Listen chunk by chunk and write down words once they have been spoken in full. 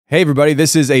Hey everybody,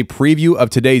 this is a preview of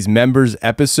today's members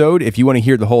episode. If you want to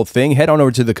hear the whole thing, head on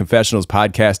over to the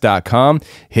confessionalspodcast.com,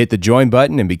 hit the join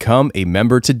button, and become a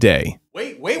member today.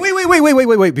 Wait.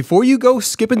 Before you go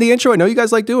skipping the intro, I know you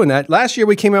guys like doing that. Last year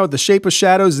we came out with The Shape of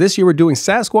Shadows. This year we're doing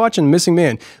Sasquatch and Missing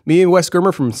Man. Me and Wes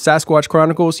Germer from Sasquatch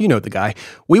Chronicles, you know the guy.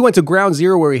 We went to Ground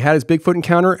Zero where he had his Bigfoot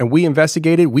encounter and we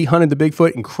investigated, we hunted the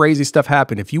Bigfoot, and crazy stuff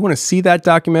happened. If you want to see that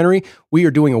documentary, we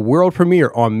are doing a world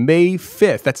premiere on May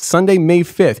 5th. That's Sunday, May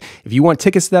 5th. If you want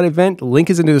tickets to that event, link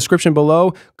is in the description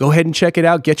below. Go ahead and check it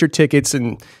out, get your tickets,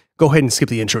 and go ahead and skip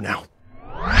the intro now.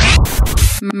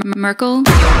 Merkel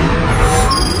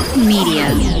Media.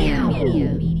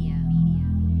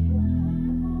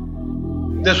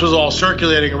 This was all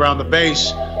circulating around the base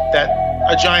that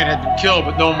a giant had been killed,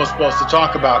 but no one was supposed to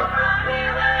talk about it.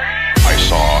 I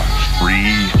saw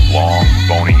 3 long,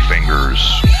 bony fingers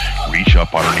reach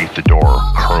up underneath the door,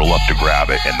 curl up to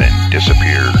grab it, and then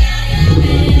disappear.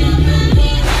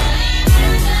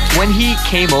 When he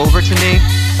came over to me,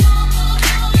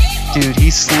 dude,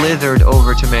 he slithered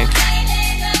over to me.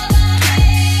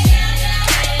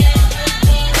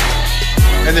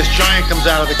 And this giant comes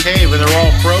out of the cave and they're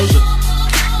all frozen.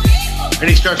 And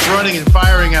he starts running and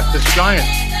firing at this giant.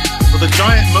 Well, the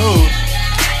giant moves.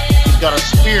 He's got a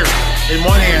spear in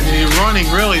one hand and he's running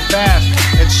really fast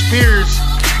and spears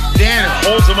Dan and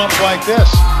holds him up like this.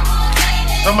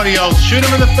 Somebody yells, shoot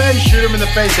him in the face, shoot him in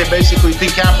the face. They basically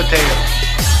decapitate him.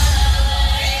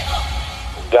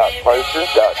 Got closer.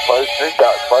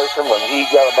 When he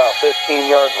got about 15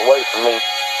 yards away from me,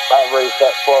 I raised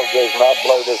that 12 gauge and I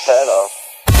blowed his head off.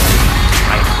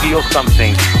 I feel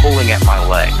something pulling at my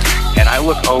leg, and I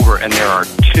look over and there are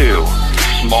 2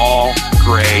 small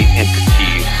gray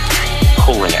entities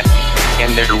pulling at me.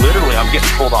 And they're literally, I'm getting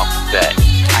pulled off the bed.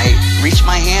 I reached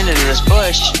my hand into this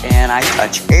bush and I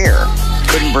touched air.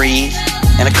 Couldn't breathe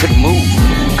and I couldn't move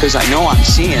because I know I'm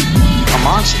seeing a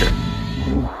monster.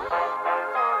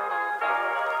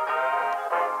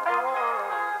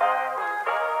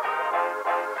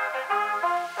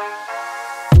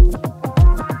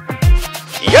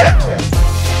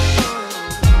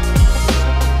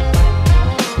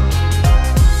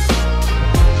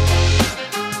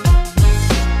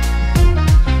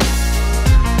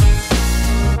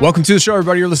 Welcome to the show,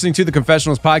 everybody. You're listening to the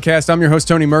Confessionals podcast. I'm your host,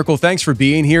 Tony Merkel. Thanks for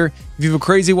being here. If you have a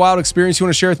crazy, wild experience you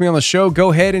want to share with me on the show,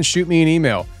 go ahead and shoot me an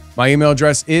email. My email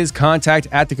address is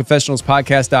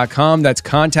contact@theconfessionalspodcast.com. That's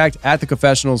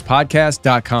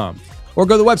contact@theconfessionalspodcast.com. Or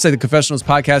go to the website,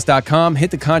 theconfessionalspodcast.com,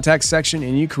 hit the contact section,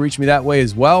 and you can reach me that way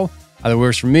as well. Either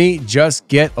works for me, just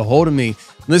get a hold of me.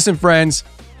 Listen, friends,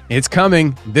 it's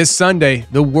coming this Sunday,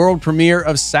 the world premiere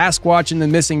of Sasquatch and the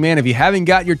Missing Man. If you haven't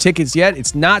got your tickets yet,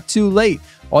 it's not too late.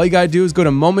 All you got to do is go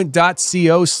to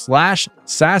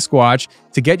moment.co/Sasquatch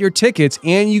to get your tickets,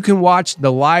 and you can watch the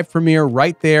live premiere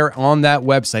right there on that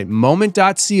website.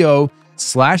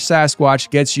 Moment.co/Sasquatch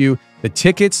gets you the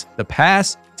tickets, the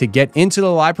pass to get into the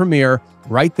live premiere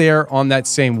right there on that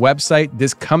same website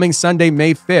this coming Sunday,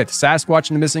 May 5th. Sasquatch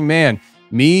and the Missing Man.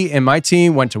 Me and my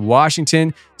team went to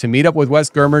Washington to meet up with Wes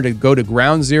Germer to go to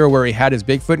Ground Zero where he had his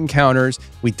Bigfoot encounters.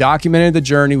 We documented the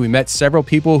journey. We met several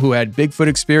people who had Bigfoot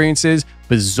experiences,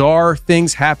 bizarre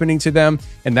things happening to them,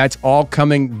 and that's all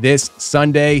coming this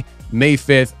Sunday, May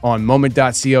 5th on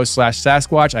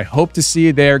moment.co/Sasquatch. I hope to see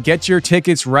you there. Get your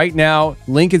tickets right now.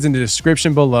 Link is in the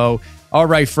description below. All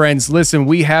right, friends, listen,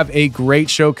 we have a great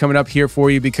show coming up here for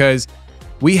you because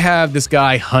we have this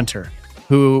guy, Hunter,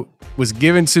 who was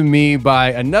given to me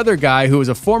by another guy who was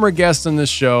a former guest on the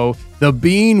show, the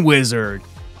Bean Wizard.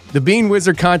 The Bean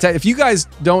Wizard contact. If you guys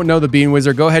don't know the Bean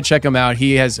Wizard, go ahead, check him out.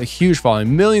 He has a huge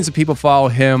following. Millions of people follow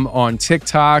him on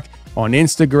TikTok, on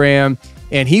Instagram,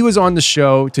 and he was on the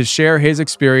show to share his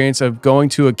experience of going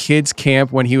to a kid's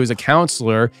camp when he was a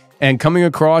counselor and coming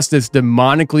across this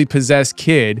demonically possessed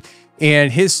kid. And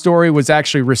his story was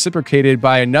actually reciprocated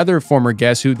by another former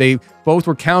guest who they both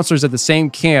were counselors at the same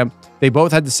camp. They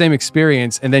both had the same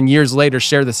experience, and then years later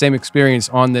shared the same experience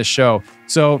on this show.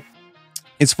 So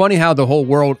it's funny how the whole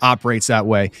world operates that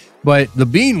way. But the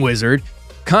Bean Wizard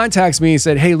contacts me and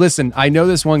said, hey, listen, I know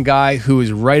this one guy who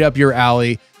is right up your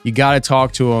alley. You got to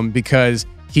talk to him because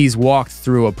he's walked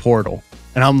through a portal.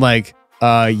 And I'm like,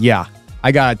 yeah,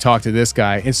 I got to talk to this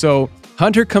guy. And so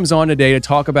Hunter comes on today to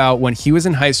talk about when he was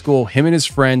in high school, him and his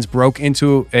friends broke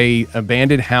into a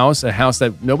abandoned house, a house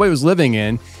that nobody was living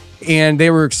in, and they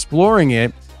were exploring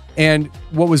it. And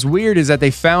what was weird is that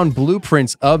they found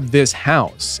blueprints of this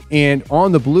house. And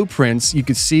on the blueprints, you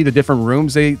could see the different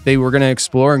rooms they were going to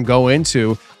explore and go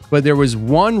into. But there was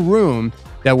one room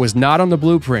that was not on the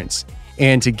blueprints.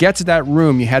 And to get to that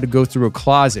room, you had to go through a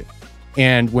closet.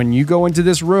 And when you go into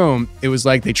this room, it was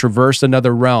like they traversed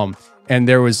another realm. And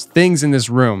there was things in this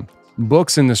room,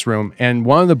 books in this room. And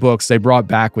one of the books they brought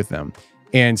back with them.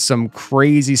 And some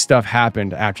crazy stuff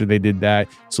happened after they did that.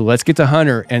 So let's get to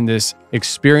Hunter and this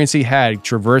experience he had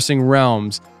traversing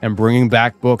realms and bringing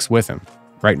back books with him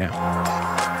right now.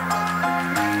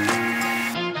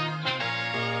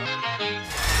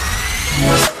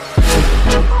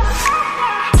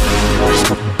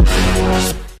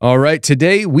 All right,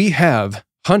 today we have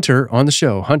Hunter on the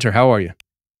show. Hunter, how are you?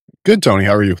 Good, Tony.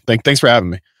 How are you? Thanks for having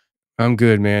me. I'm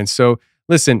good, man. So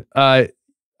listen, I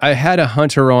had a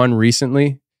hunter on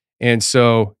recently, and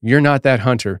so you're not that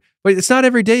hunter. But it's not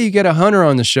every day you get a hunter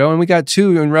on the show, and we got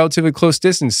two in relatively close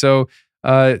distance. So,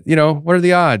 what are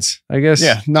the odds? I guess.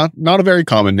 Yeah, not a very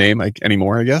common name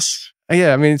anymore. I guess.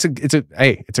 Yeah, I mean it's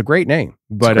a great name,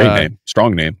 but it's a great name,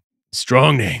 strong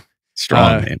name,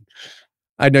 strong name.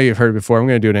 I know you've heard it before. I'm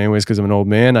going to do it anyways because I'm an old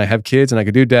man. I have kids, and I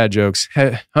could do dad jokes.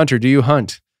 Hey, Hunter, do you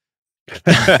hunt?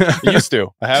 Used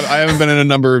to. I haven't been in a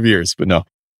number of years, but no.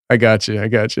 I got you.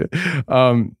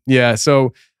 Yeah.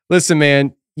 So listen,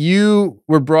 man, you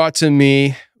were brought to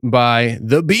me by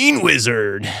the Bean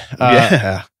Wizard.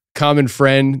 Common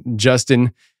friend,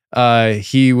 Justin.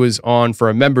 He was on for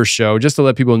a member show, just to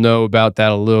let people know about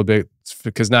that a little bit,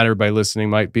 because not everybody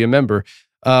listening might be a member.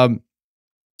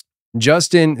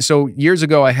 Justin, so years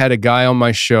ago, I had a guy on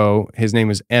my show. His name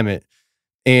was Emmett,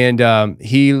 and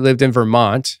he lived in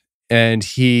Vermont, and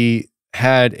he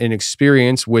had an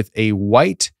experience with a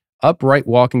white upright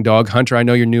walking dog. Hunter, I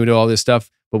know you're new to all this stuff,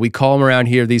 but we call him around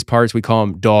here, these parts, we call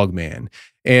him Dog Man.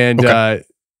 And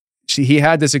he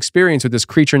had this experience with this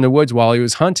creature in the woods while he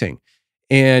was hunting.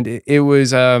 And it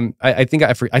was, I think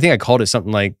I called it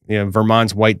something like,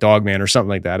 Vermont's White Dog Man or something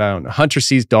like that. I don't know. Hunter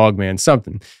sees Dog Man,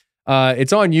 something.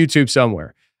 It's on YouTube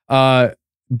somewhere.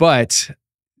 But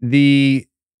the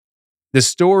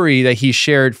story that he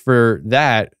shared for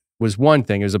that was one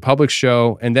thing. It was a public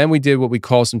show. And then we did what we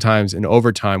call sometimes an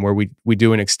overtime, where we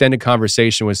do an extended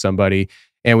conversation with somebody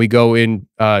and we go in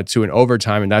to an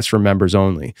overtime, and that's for members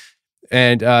only.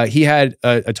 And he had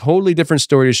a totally different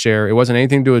story to share. It wasn't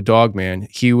anything to do with Dog Man.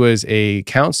 He was a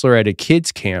counselor at a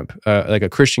kids camp, like a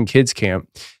Christian kids camp.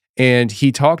 And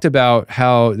he talked about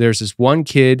how there's this one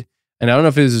kid, and I don't know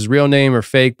if it was his real name or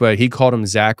fake, but he called him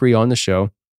Zachary on the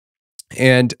show.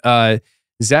 And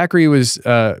Zachary was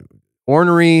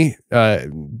ornery,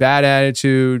 bad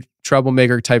attitude,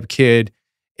 troublemaker type kid.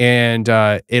 And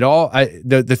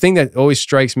the thing that always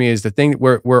strikes me is the thing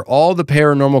where all the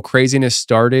paranormal craziness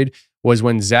started was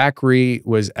when Zachary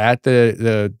was at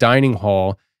the dining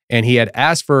hall and he had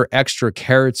asked for extra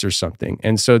carrots or something.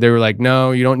 And so they were like,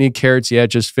 no, you don't need carrots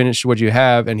yet. Just finish what you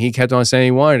have. And he kept on saying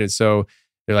he wanted it. So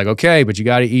they're like, okay, but you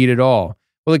got to eat it all.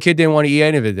 Well, the kid didn't want to eat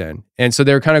any of it then. And so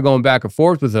they were kind of going back and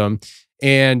forth with him.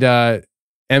 And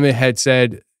Emmett had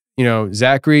said,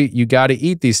 Zachary, you got to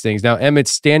eat these things. Now,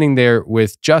 Emmett's standing there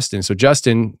with Justin. So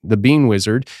Justin, the Bean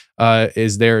Wizard,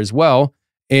 is there as well.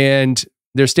 And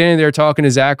they're standing there talking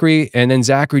to Zachary. And then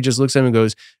Zachary just looks at him and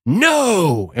goes,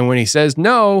 no. And when he says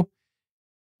no,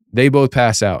 they both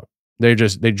pass out. They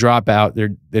drop out.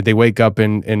 They wake up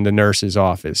in the nurse's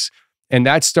office. And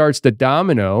that starts the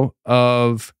domino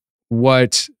of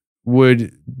what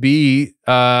would be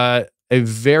a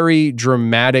very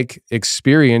dramatic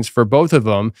experience for both of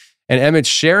them. And Emmett's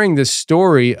sharing this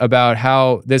story about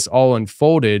how this all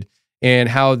unfolded and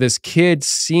how this kid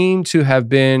seemed to have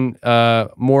been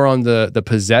more on the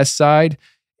possessed side.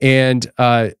 And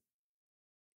the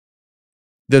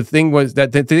thing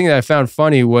that I found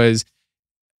funny was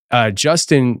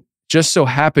Justin just so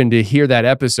happened to hear that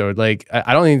episode. Like,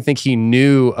 I don't even think he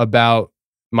knew about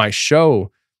my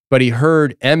show, but he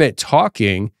heard Emmett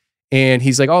talking. And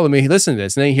he's like, oh, let me listen to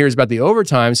this. And then he hears about the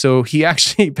overtime. So he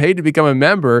actually paid to become a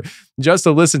member just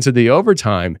to listen to the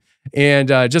overtime. And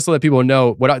just to let people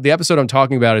know, the episode I'm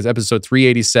talking about is episode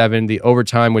 387, the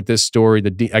overtime with this story.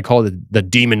 I call it the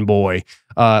Demon Boy,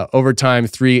 overtime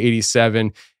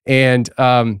 387. And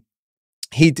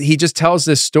he just tells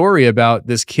this story about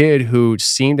this kid who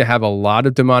seemed to have a lot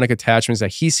of demonic attachments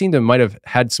that he seemed to might have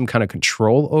had some kind of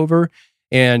control over.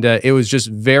 And it was just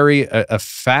a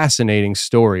fascinating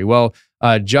story. Well,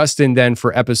 Justin then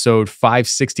for episode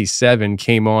 567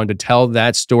 came on to tell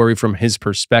that story from his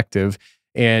perspective.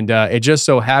 And it just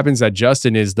so happens that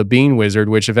Justin is the Bean Wizard,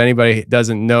 which if anybody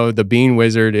doesn't know, the Bean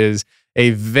Wizard is a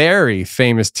very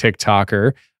famous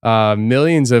TikToker,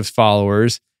 millions of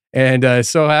followers. And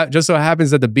just so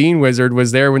happens that the Bean Wizard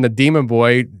was there when the Demon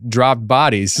Boy dropped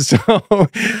bodies. So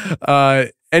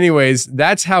anyways,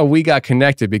 that's how we got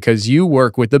connected, because you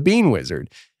work with the Bean Wizard.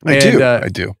 I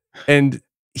do. And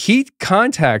he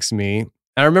contacts me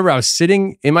I remember I was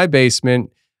sitting in my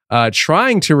basement,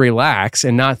 trying to relax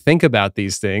and not think about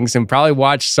these things, and probably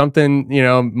watch something,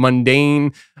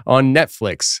 mundane on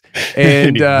Netflix.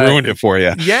 And he ruined it for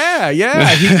you. Yeah.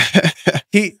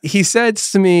 He said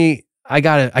to me, I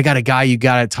got a guy you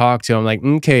got to talk to. I'm like,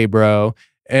 okay, bro.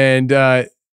 And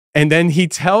then he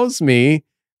tells me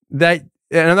that,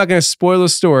 and I'm not going to spoil the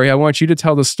story. I want you to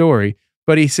tell the story.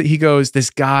 But he goes, this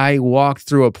guy walked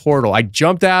through a portal. I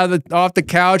jumped off the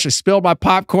couch. I spilled my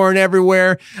popcorn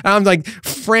everywhere. I'm like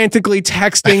frantically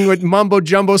texting with mumbo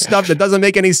jumbo stuff that doesn't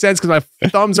make any sense because my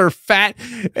thumbs are fat.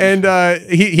 And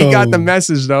he got the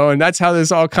message though, and that's how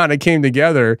this all kind of came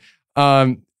together.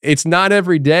 It's not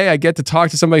every day I get to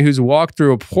talk to somebody who's walked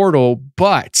through a portal,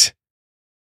 but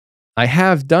I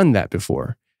have done that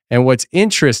before. And what's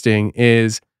interesting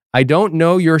is I don't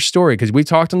know your story because we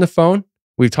talked on the phone.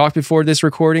 We've talked before this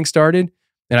recording started,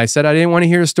 and I said I didn't want to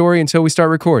hear a story until we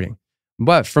start recording.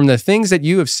 But from the things that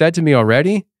you have said to me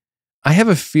already, I have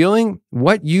a feeling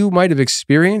what you might have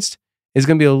experienced is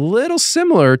going to be a little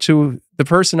similar to the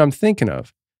person I'm thinking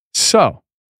of. So,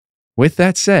 with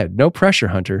that said, no pressure,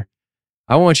 Hunter.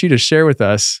 I want you to share with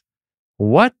us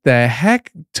what the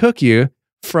heck took you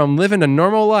from living a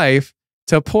normal life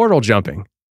to portal jumping.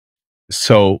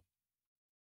 So,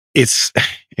 it's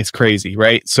crazy,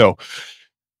 right? So,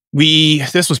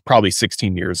 this was probably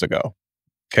 16 years ago.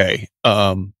 Okay.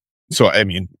 So, I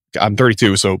mean, I'm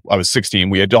 32, so I was 16.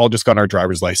 We had all just gotten our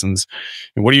driver's license.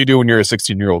 And what do you do when you're a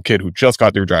 16-year-old kid who just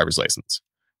got their driver's license?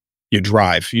 You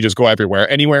drive. You just go everywhere,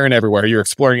 anywhere and everywhere. You're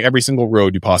exploring every single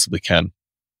road you possibly can.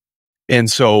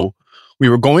 And so we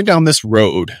were going down this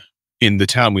road in the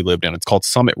town we lived in. It's called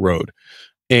Summit Road.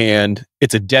 And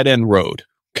it's a dead-end road.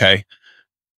 Okay.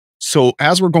 So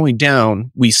as we're going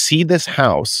down, we see this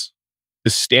house,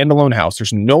 this standalone house.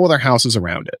 There's no other houses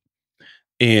around it.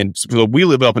 And so we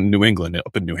live up in New England,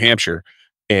 up in New Hampshire,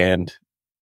 and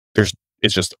it's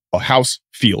just a house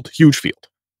field, huge field.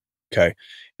 Okay.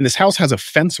 And this house has a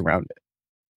fence around it.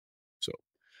 So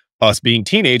us being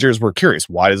teenagers, we're curious,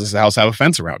 why does this house have a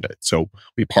fence around it? So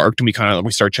we parked and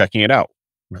we start checking it out.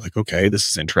 We're like, okay, this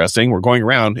is interesting. We're going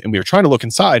around and we were trying to look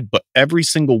inside, but every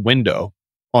single window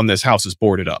on this house is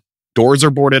boarded up. Doors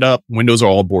are boarded up. Windows are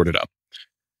all boarded up.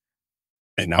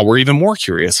 And now we're even more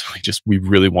curious. We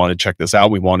really want to check this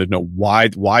out. We wanted to know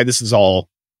why this is all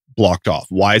blocked off.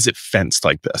 Why is it fenced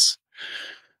like this?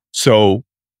 So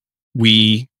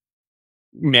we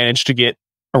managed to get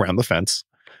around the fence.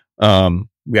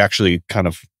 We actually kind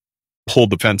of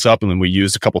pulled the fence up, and then we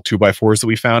used a couple 2x4s that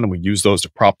we found, and we used those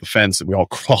to prop the fence, and we all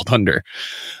crawled under.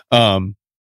 And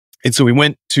so we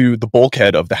went to the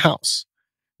bulkhead of the house,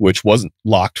 which wasn't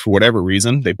locked for whatever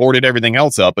reason. They boarded everything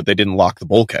else up, but they didn't lock the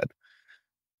bulkhead.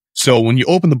 So when you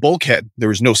open the bulkhead, there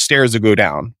was no stairs to go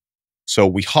down. So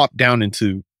we hopped down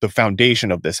into the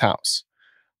foundation of this house.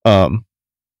 I'm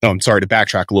sorry to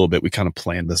backtrack a little bit. We kind of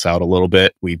planned this out a little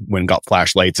bit. We went and got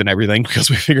flashlights and everything because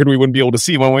we figured we wouldn't be able to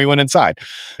see when we went inside.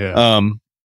 Yeah.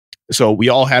 So we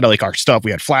all had like our stuff.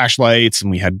 We had flashlights and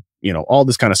we had, all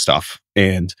this kind of stuff.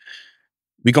 And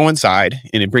we go inside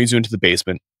and it brings you into the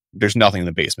basement. There's nothing in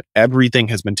the basement. Everything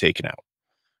has been taken out.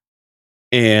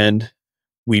 And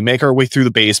we make our way through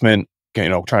the basement,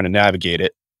 trying to navigate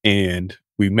it. And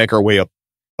we make our way up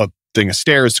a thing of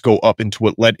stairs to go up into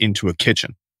what led into a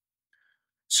kitchen.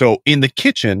 So in the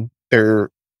kitchen, there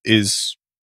is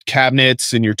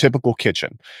cabinets in your typical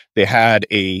kitchen. They had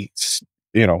an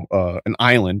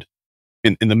island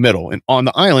in the middle. And on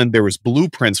the island, there was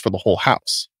blueprints for the whole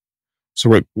house. So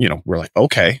we're like,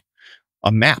 okay,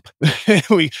 a map.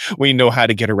 we know how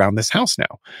to get around this house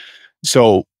now.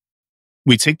 So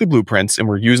we take the blueprints and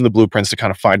we're using the blueprints to kind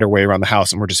of find our way around the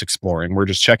house, and we're just exploring. We're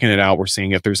just checking it out. We're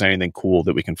seeing if there's anything cool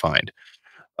that we can find.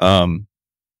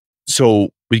 So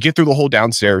we get through the whole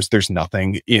downstairs. There's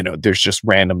nothing, there's just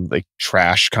random like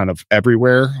trash kind of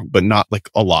everywhere, but not like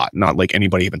a lot, not like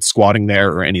anybody even squatting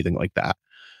there or anything like that.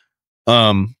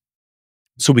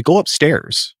 So we go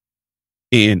upstairs,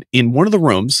 and in one of the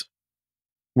rooms,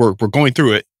 we're going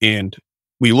through it, and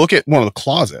we look at one of the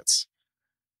closets,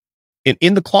 and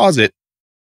in the closet,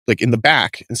 like in the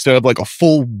back, instead of like a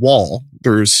full wall,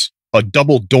 there's a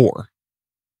double door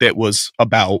that was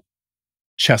about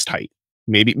chest height,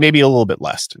 maybe a little bit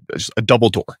less, just a double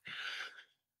door.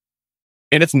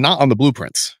 And it's not on the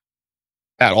blueprints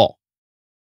at all.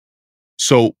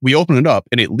 So we open it up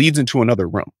and it leads into another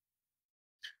room.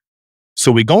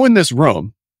 So we go in this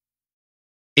room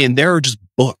and there are just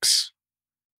books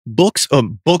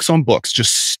on books,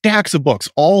 just stacks of books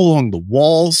all along the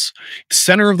walls,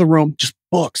 center of the room, just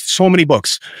books, so many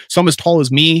books, some as tall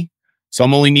as me,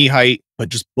 some only knee height, but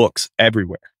just books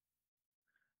everywhere.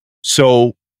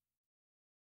 So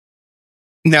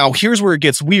Now, here's where it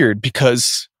gets weird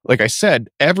because, like I said,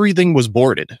 everything was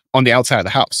boarded on the outside of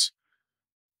the house.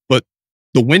 But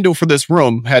the window for this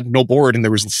room had no board and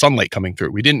there was sunlight coming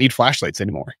through. We didn't need flashlights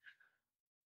anymore.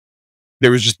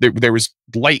 There was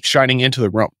light shining into the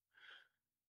room.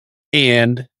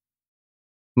 And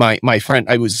my friend,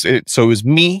 it was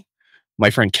me, my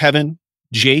friend Kevin,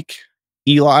 Jake,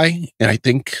 Eli, and I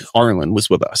think Arlen was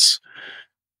with us.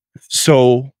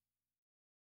 So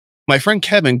my friend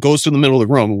Kevin goes to the middle of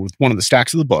the room with one of the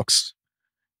stacks of the books,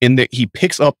 and that he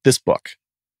picks up this book,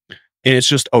 and it's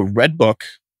just a red book,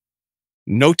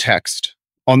 no text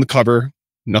on the cover,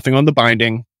 nothing on the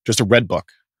binding, just a red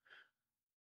book.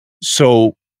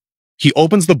 So he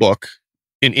opens the book,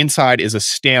 and inside is a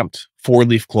stamped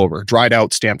 4-leaf clover, dried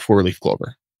out stamped 4-leaf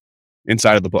clover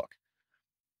inside of the book.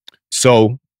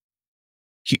 So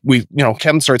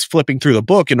Kevin starts flipping through the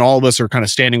book, and all of us are kind of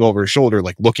standing over his shoulder,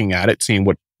 like looking at it, seeing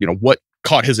what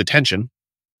caught his attention.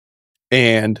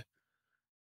 And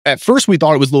at first we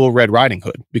thought it was Little Red Riding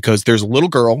Hood because there's a little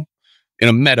girl in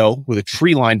a meadow with a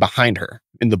tree line behind her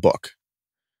in the book.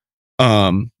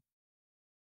 And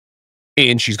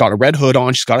she's got a red hood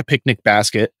on. She's got a picnic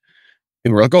basket.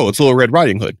 And we're like, oh, it's Little Red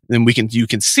Riding Hood. And you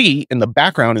can see in the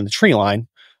background in the tree line,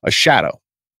 a shadow,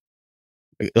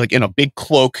 like in a big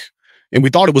cloak. And we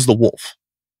thought it was the wolf.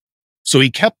 So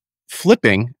he kept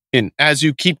flipping. And as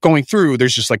you keep going through,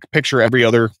 there's just like a picture every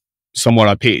other somewhat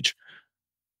on page.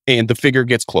 And the figure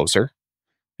gets closer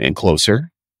and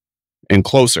closer and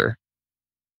closer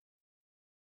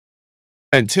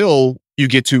until you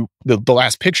get to the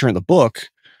last picture in the book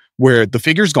where the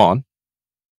figure's gone.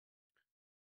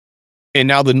 And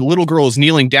now the little girl is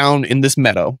kneeling down in this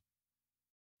meadow.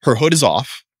 Her hood is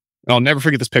off. And I'll never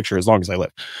forget this picture as long as I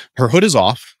live. Her hood is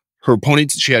off. Her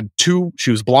ponytail,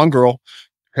 she was a blonde girl,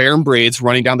 hair and braids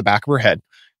running down the back of her head.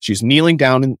 She's kneeling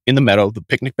down in the meadow. The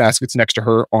picnic basket's next to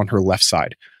her on her left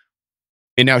side.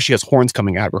 And now she has horns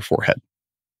coming out of her forehead.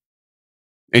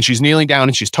 And she's kneeling down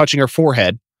and she's touching her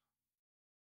forehead.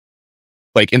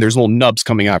 And there's little nubs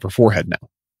coming out of her forehead now.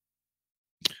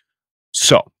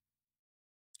 So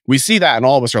we see that and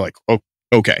all of us are like, oh,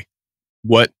 okay,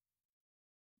 what?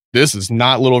 This is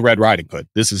not Little Red Riding Hood.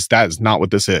 That is not what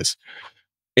this is.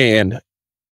 And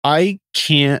I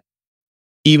can't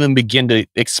even begin to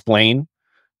explain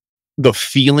the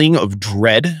feeling of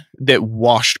dread that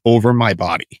washed over my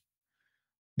body.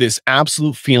 This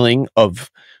absolute feeling of,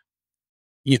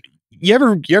 you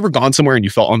ever gone somewhere and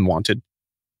you felt unwanted?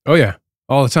 Oh yeah.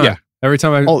 All the time. Yeah. Every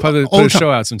time I put a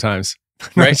show out sometimes.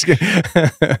 Right.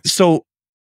 So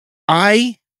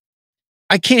I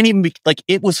can't even be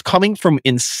it was coming from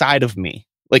inside of me.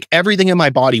 Like everything in my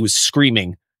body was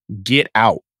screaming, get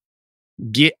out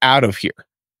of here.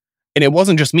 And it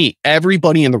wasn't just me.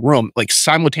 Everybody in the room,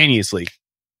 simultaneously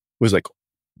was like,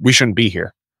 we shouldn't be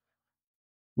here.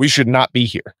 We should not be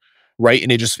here. Right.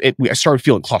 And I started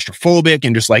feeling claustrophobic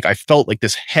and I felt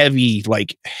this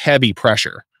heavy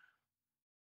pressure.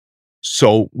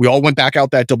 So we all went back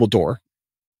out that double door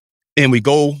and we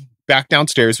go back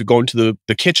downstairs. We go into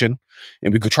the kitchen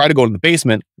and we could try to go to the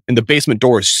basement, and the basement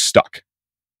door is stuck.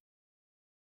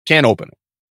 Can't open it.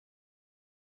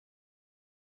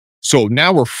 So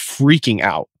now we're freaking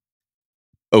out.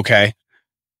 Okay.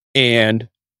 And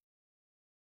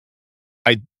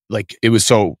it was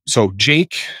so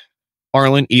Jake,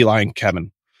 Arlen, Eli, and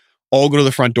Kevin all go to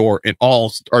the front door and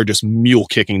all are just mule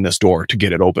kicking this door to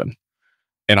get it open.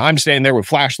 And I'm standing there with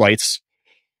flashlights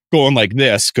going like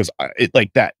this because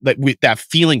that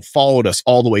feeling followed us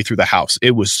all the way through the house.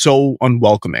 It was so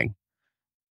unwelcoming.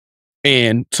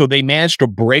 And so they managed to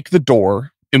break the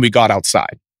door and we got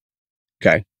outside.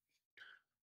 Okay.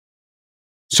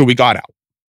 So we got out.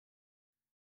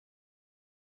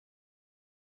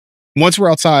 Once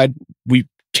we're outside,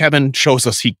 Kevin shows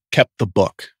us he kept the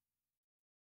book.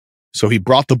 So he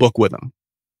brought the book with him.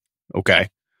 Okay.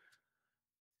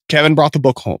 Kevin brought the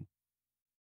book home.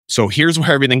 So here's where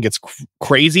everything gets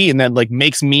crazy. And then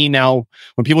makes me now,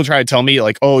 when people try to tell me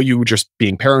oh, you were just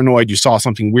being paranoid, you saw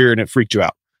something weird and it freaked you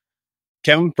out.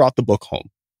 Kevin brought the book home.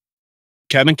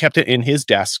 Kevin kept it in his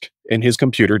desk, in his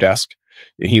computer desk.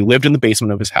 And he lived in the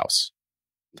basement of his house.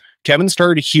 Kevin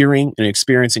started hearing and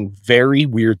experiencing very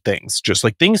weird things, just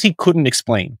things he couldn't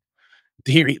explain.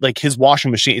 His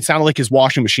washing machine, it sounded like his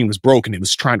washing machine was broken. It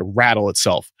was trying to rattle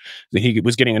itself. And he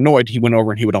was getting annoyed. He went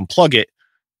over and he would unplug it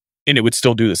and it would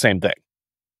still do the same thing.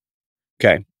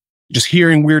 Okay. Just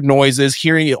hearing weird noises,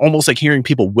 almost like hearing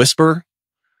people whisper.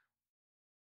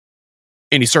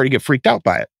 And he started to get freaked out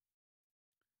by it.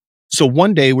 So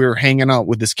one day we were hanging out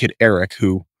with this kid, Eric,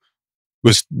 who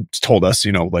told us,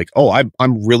 you know, like, oh,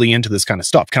 I'm really into this kind of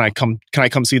stuff. Can I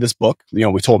come see this book? You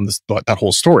know, we told him that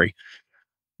whole story.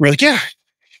 We're like, yeah.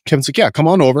 Kevin's like, yeah, come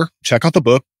on over, check out the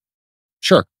book.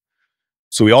 Sure.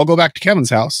 So we all go back to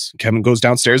Kevin's house. Kevin goes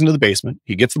downstairs into the basement.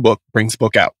 He gets the book, brings the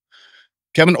book out.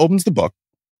 Kevin opens the book.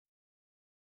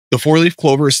 The 4-leaf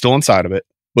clover is still inside of it,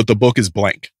 but the book is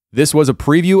blank. This was a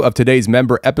preview of today's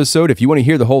member episode. If you want to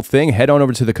hear the whole thing, head on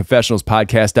over to the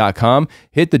confessionalspodcast.com,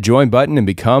 hit the join button, and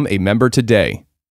become a member today.